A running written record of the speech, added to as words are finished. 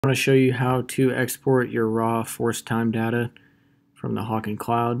I want to show you how to export your raw force time data from the Hawkin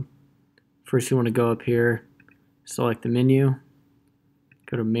cloud. First, you want to go up here, select the menu,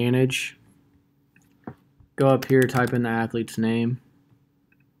 go to Manage, go up here, type in the athlete's name.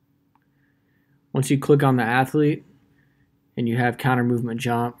 Once you click on the athlete and you have counter movement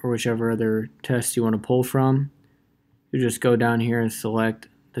jump or whichever other test you want to pull from, you just go down here and select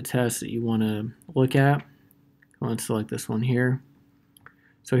the test that you want to look at. Go and select this one here.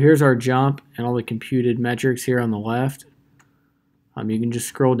 So here's our jump and all the computed metrics here on the left. You can just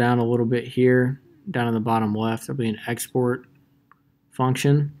scroll down a little bit here. Down in the bottom left, there'll be an export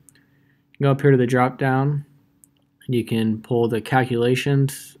function. You can go up here to the drop down and you can pull the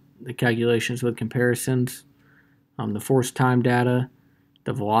calculations with comparisons, the force time data,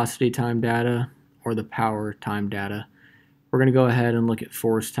 the velocity time data, or the power time data. We're going to go ahead and look at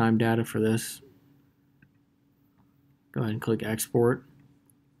force time data for this. Go ahead and click export.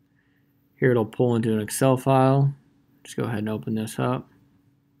 Here it'll pull into an Excel file. Just go ahead and open this up.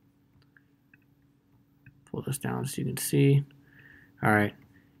 Pull this down so you can see. Alright,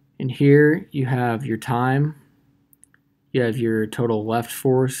 and here you have your time. You have your total left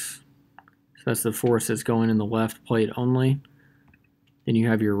force. So that's the force that's going in the left plate only. Then you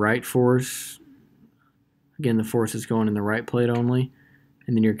have your right force. Again, the force is going in the right plate only.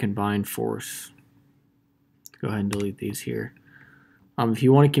 And then your combined force. Go ahead and delete these here. If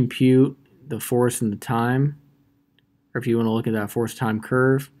you want to compute the force and the time, or if you want to look at that force time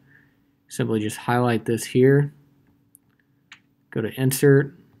curve, simply just highlight this here, go to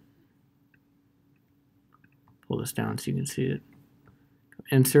Insert, pull this down so you can see it,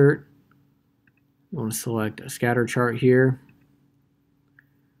 Insert, you want to select a scatter chart here,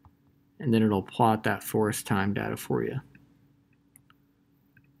 and then it'll plot that force time data for you.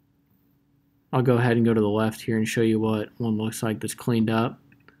 I'll go ahead and go to the left here and show you what one looks like that's cleaned up.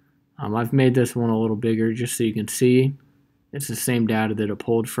 I've made this one a little bigger just so you can see. It's the same data that it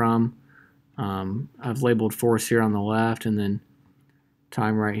pulled from. I've labeled force here on the left and then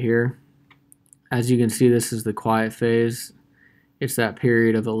time right here. As you can see, this is the quiet phase. It's that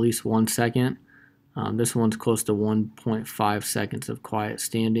period of at least 1 second. This one's close to 1.5 seconds of quiet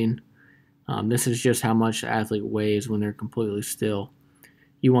standing. This is just how much the athlete weighs when they're completely still.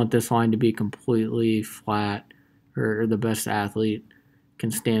 You want this line to be completely flat, or the best athlete can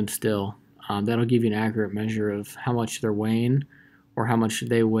stand still. That'll give you an accurate measure of how much they're weighing or how much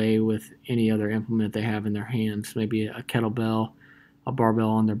they weigh with any other implement they have in their hands, maybe a kettlebell, a barbell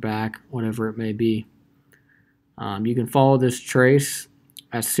on their back, whatever it may be. You can follow this trace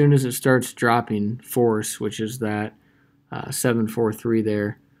as soon as it starts dropping force, which is that 743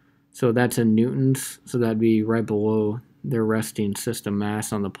 there. So that's in newtons, so that'd be right below their resting system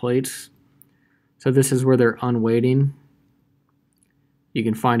mass on the plates. So this is where they're unweighting. You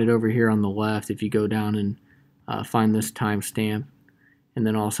can find it over here on the left if you go down and find this timestamp, and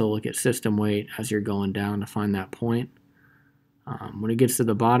then also look at system weight as you're going down to find that point. When it gets to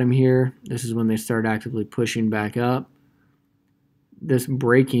the bottom here, this is when they start actively pushing back up. This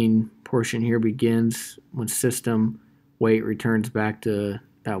braking portion here begins when system weight returns back to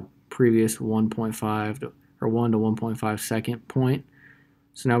that previous 1.5 or 1 to 1.5 second point.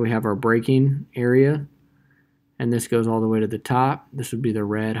 So now we have our braking area, and this goes all the way to the top. This would be the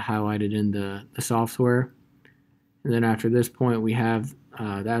red highlighted in the software. And then after this point, we have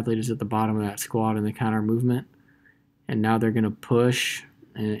the athlete is at the bottom of that squat in the counter movement, and now they're going to push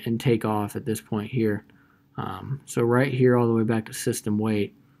and take off at this point here. So right here all the way back to system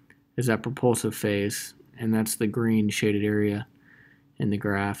weight is that propulsive phase, and that's the green shaded area in the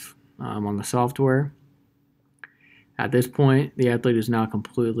graph on the software. At this point, the athlete is now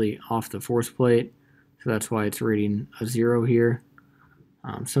completely off the force plate, so that's why it's reading a 0 here.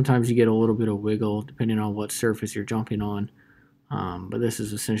 Sometimes you get a little bit of wiggle depending on what surface you're jumping on, but this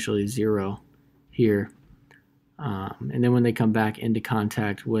is essentially 0 here. And then when they come back into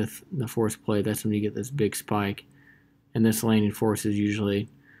contact with the force plate, that's when you get this big spike, and this landing force is usually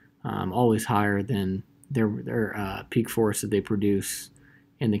always higher than their peak force that they produce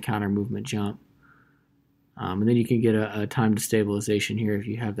in the counter movement jump. And then you can get a time to stabilization here if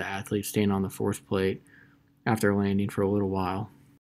you have the athlete staying on the force plate after landing for a little while.